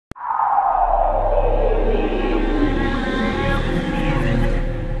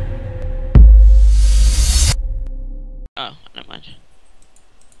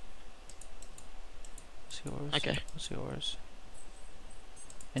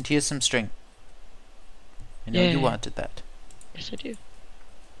And here's some string. I know you wanted that. Yes, I do.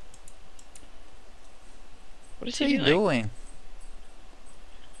 What is What are he you doing? doing?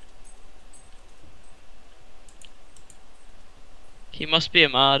 He must be a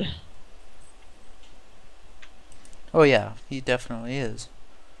mod. Oh yeah, he definitely is.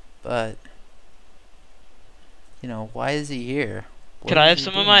 But you know, why is he here? What Could I is have he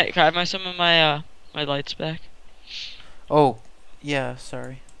some of doing? my? Can I have some of my my lights back? Oh, yeah,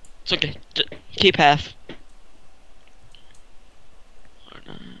 sorry. It's okay. Keep half. Or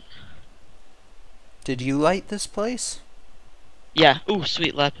not. Did you light this place? Yeah. Ooh,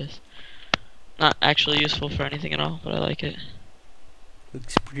 sweet lapis. Not actually useful for anything at all, but I like it.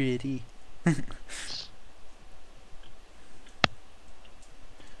 Looks pretty.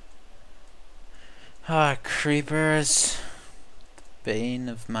 Ah, creepers. Bane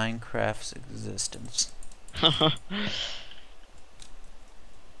of Minecraft's existence.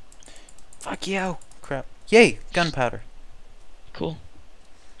 Fuck you! Crap. Yay! Gunpowder. Cool.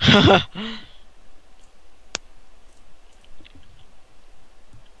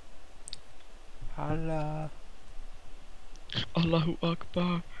 Allah. Allahu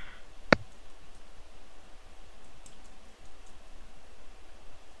Akbar.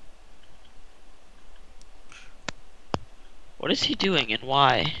 What is he doing and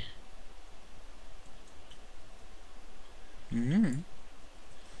why? Mm.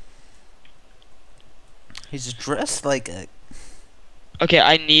 He's dressed like a... Okay,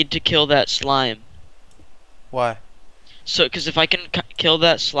 I need to kill that slime. Why? So, because if I can kill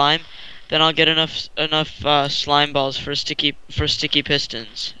that slime, then I'll get enough slime balls for sticky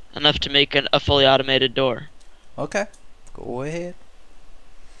pistons, enough to make a fully automated door. Okay. Go ahead.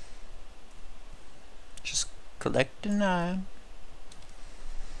 Just collect an iron.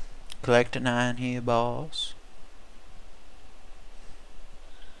 Collect an iron here, boss.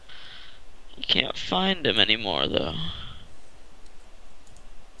 You can't find him anymore, though.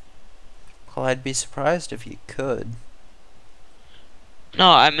 Well, I'd be surprised if you could.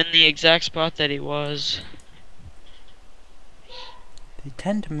 No, I'm in the exact spot that he was. They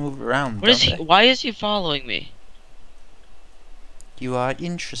tend to move around, What is don't he? they? Why is he following me? You are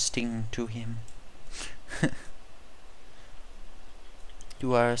interesting to him.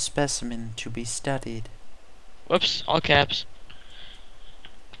 You are a specimen to be studied. Whoops, all caps.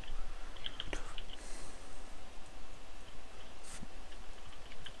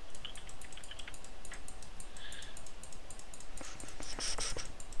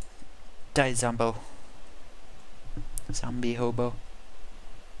 Die, Zombo. Zombie hobo.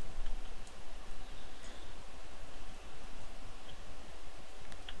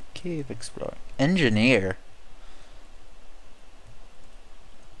 Cave explorer. Engineer.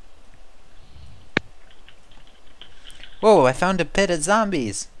 Whoa, I found a pit of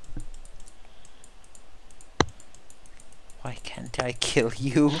zombies. Why can't I kill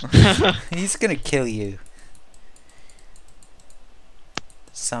you? He's gonna kill you.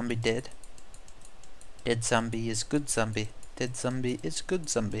 Zombie dead. Dead zombie is good zombie. Dead zombie is good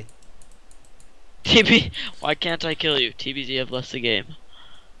zombie. TB, why can't I kill you? TBZ, I've left the game.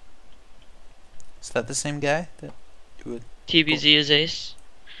 Is that the same guy? That would... TBZ is ace.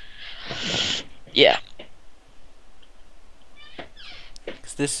 Yeah.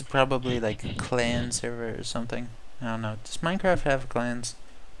 Cause this is probably like a clan server or something. I don't know. Does Minecraft have clans?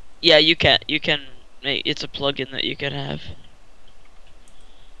 Yeah, you can. You can make. It's a plugin that you can have.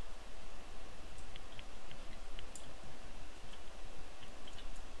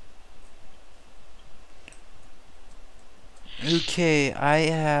 Okay, I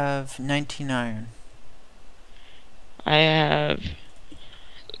have 19 iron. I have.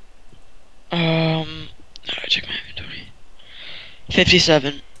 I check my inventory.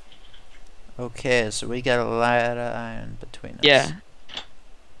 57. Okay, so we got a lot of iron between us. Yeah.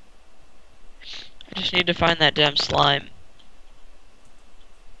 I just need to find that damn slime.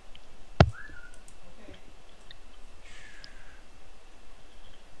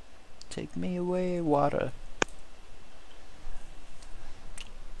 Take me away, water.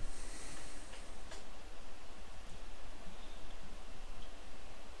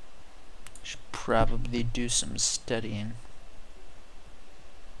 Should probably do some studying.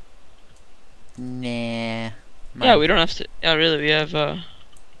 Nah. Yeah, we don't have to. Yeah, really, we have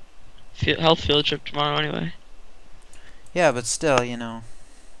health field trip tomorrow anyway. Yeah, but still, you know.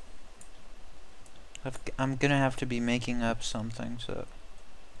 I'm gonna have to be making up something, so.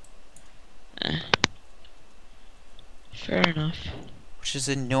 Fair enough. Which is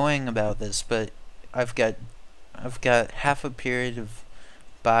annoying about this, but I've got half a period of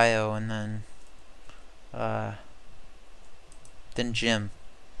bio and then gym.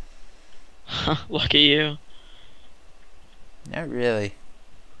 Lucky you. Not really.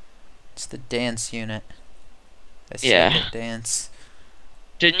 It's the dance unit. I suck Yeah. at dance.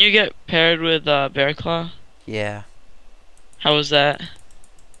 Didn't you get paired with Bear Claw? Yeah. How was that?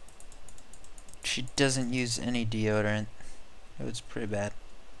 She doesn't use any deodorant. It was pretty bad.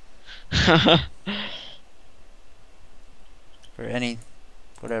 Or any,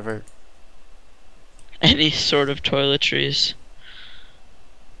 whatever. Any sort of toiletries.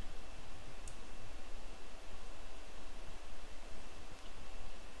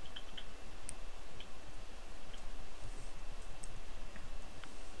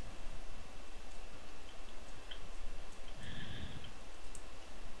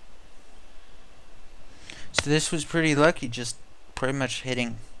 So this was pretty lucky, just pretty much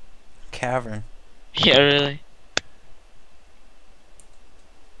hitting cavern. Yeah, really.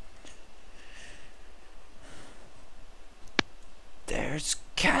 There's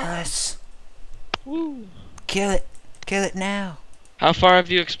Callus. Woo. Kill it. Kill it now. How far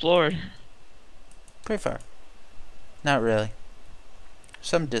have you explored? Pretty far. Not really.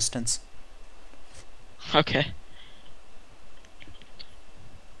 Some distance. Okay.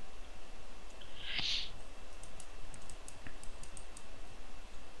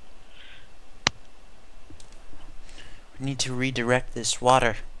 We need to redirect this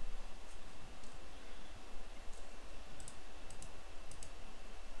water.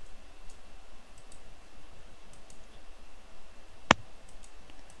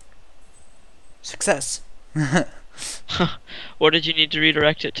 Success. What did you need to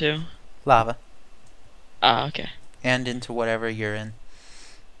redirect it to? Lava. Ah, okay. And into whatever you're in.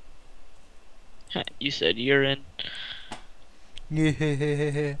 You said urine.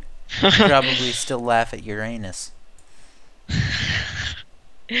 Yeah. Probably still laugh at Uranus.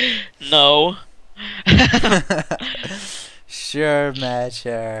 No. Sure, Matt,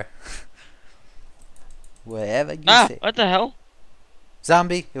 sure. Whatever you say. What the hell?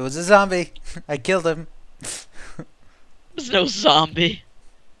 Zombie. It was a zombie. I killed him. There's no zombie.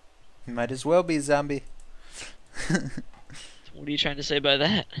 Might as well be a zombie. What are you trying to say by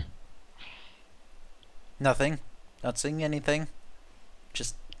that? Nothing. Not saying anything.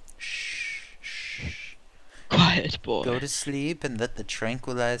 Just shh, shh. Quiet, boy. Go to sleep and let the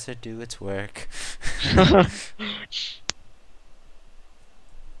tranquilizer do its work.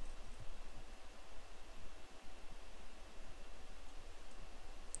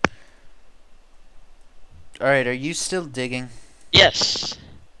 Alright, are you still digging? Yes,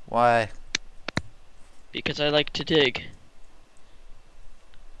 Why? because I like to dig.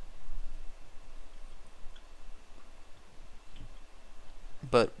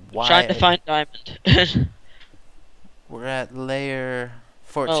 But why? Trying to find diamond. We're at layer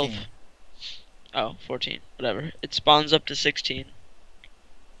 14. Oh, 14. Whatever. It spawns up to 16.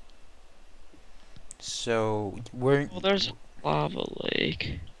 So, we're... Well, there's a lava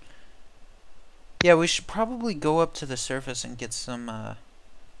lake. Yeah, we should probably go up to the surface and get some,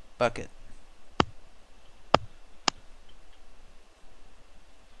 bucket.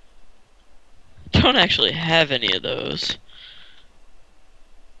 Don't actually have any of those.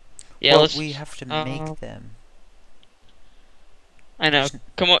 Yeah, well, let's. we have to make them. I know.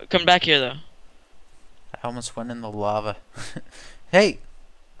 Come back here though. I almost went in the lava. Hey!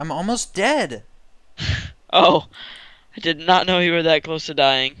 I'm almost dead! Oh, I did not know you were that close to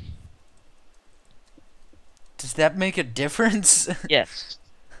dying. Does that make a difference? Yes.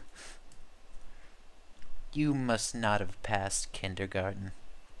 You must not have passed kindergarten.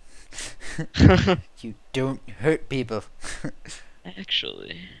 You don't hurt people.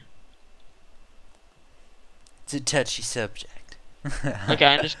 Actually. It's a touchy subject. Okay,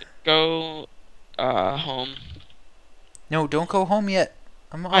 I'm just gonna go home. No, don't go home yet.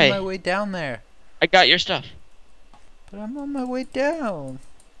 I'm on Why? my way down there. I got your stuff. But I'm on my way down.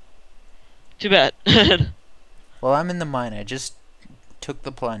 Too bad. Well, I'm in the mine. I just took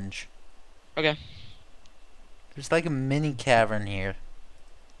the plunge. Okay. There's like a mini cavern here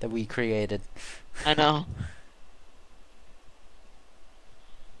that we created. I know.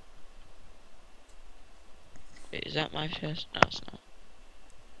 Wait, is that my chest? No, it's not.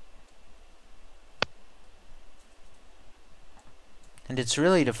 And it's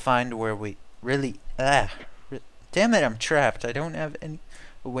really to find where we really... damn it, I'm trapped. I don't have any...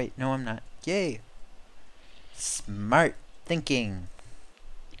 Oh, wait, no, I'm not. Yay. Smart thinking.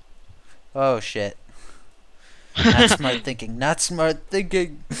 Oh, shit. Not smart thinking. Not smart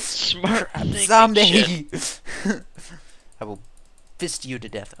thinking. Smart Crap, thinking zombie. shit. I will fist you to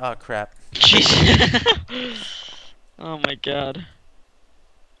death. Oh, crap. Jeez. Oh my god.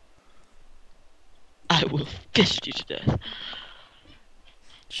 I will fist you to death.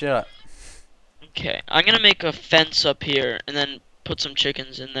 Shut up. Okay, I'm gonna make a fence up here and then put some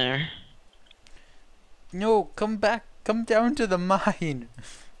chickens in there. No, come back. Come down to the mine.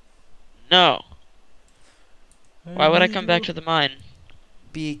 No. I Why would I need come back you. to the mine?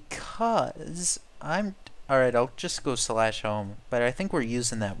 Because I'm... Alright, I'll just go /home. But I think we're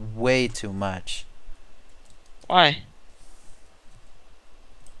using that way too much. Why?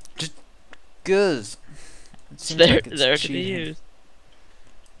 Cause it It's seems there, like it's there to be cheating. used.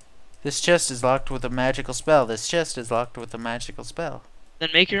 This chest is locked with a magical spell. This chest is locked with a magical spell. Then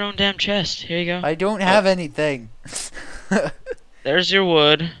make your own damn chest. Here you go. I don't have anything. There's your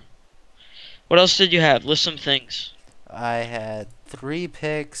wood. What else did you have? List some things. I had 3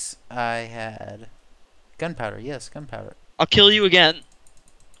 picks. I had gunpowder. Yes, gunpowder. I'll kill you again.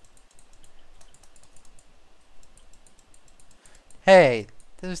 Hey,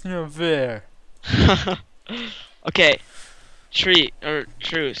 there's no fair. Okay. Tree or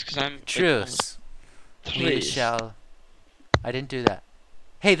truce, because I'm like, Truce. We please. shall. I didn't do that.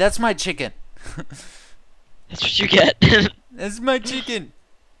 Hey, that's my chicken. That's what you get. That's my chicken.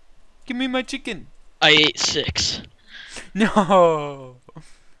 Give me my chicken. I ate 6. No.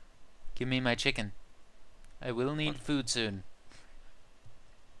 Give me my chicken. I will need food soon.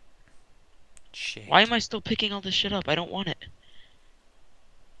 Shit. Why am I still picking all this shit up? I don't want it.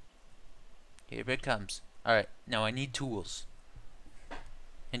 Here it comes. Alright, now I need tools.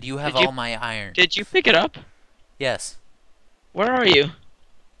 And you have Did you- all my iron. Did you pick it up? Yes. Where are you?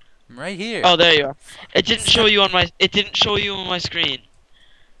 I'm right here. Oh, there you are. It didn't show you on my. It didn't show you on my screen.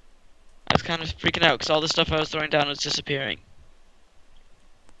 I was kind of freaking out because all the stuff I was throwing down was disappearing.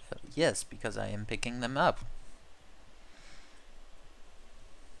 Yes, because I am picking them up.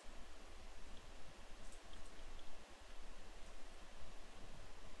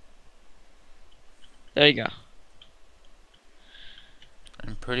 There you go.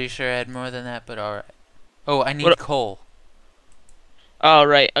 I'm pretty sure I had more than that, but alright. Oh, I need What- coal. Oh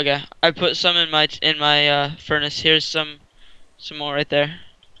right, okay. I put some in my furnace. Here's some more right there.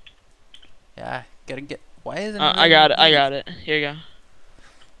 Yeah, gotta get... Why isn't I got it. I got it. Here you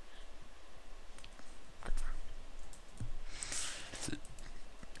go.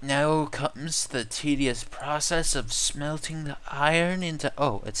 Now comes the tedious process of smelting the iron into...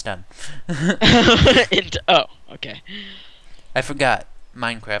 Oh, it's done. Oh, okay. I forgot.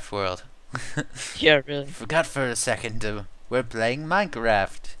 Minecraft world. Yeah, really. Forgot for a second. We're playing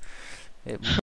Minecraft. It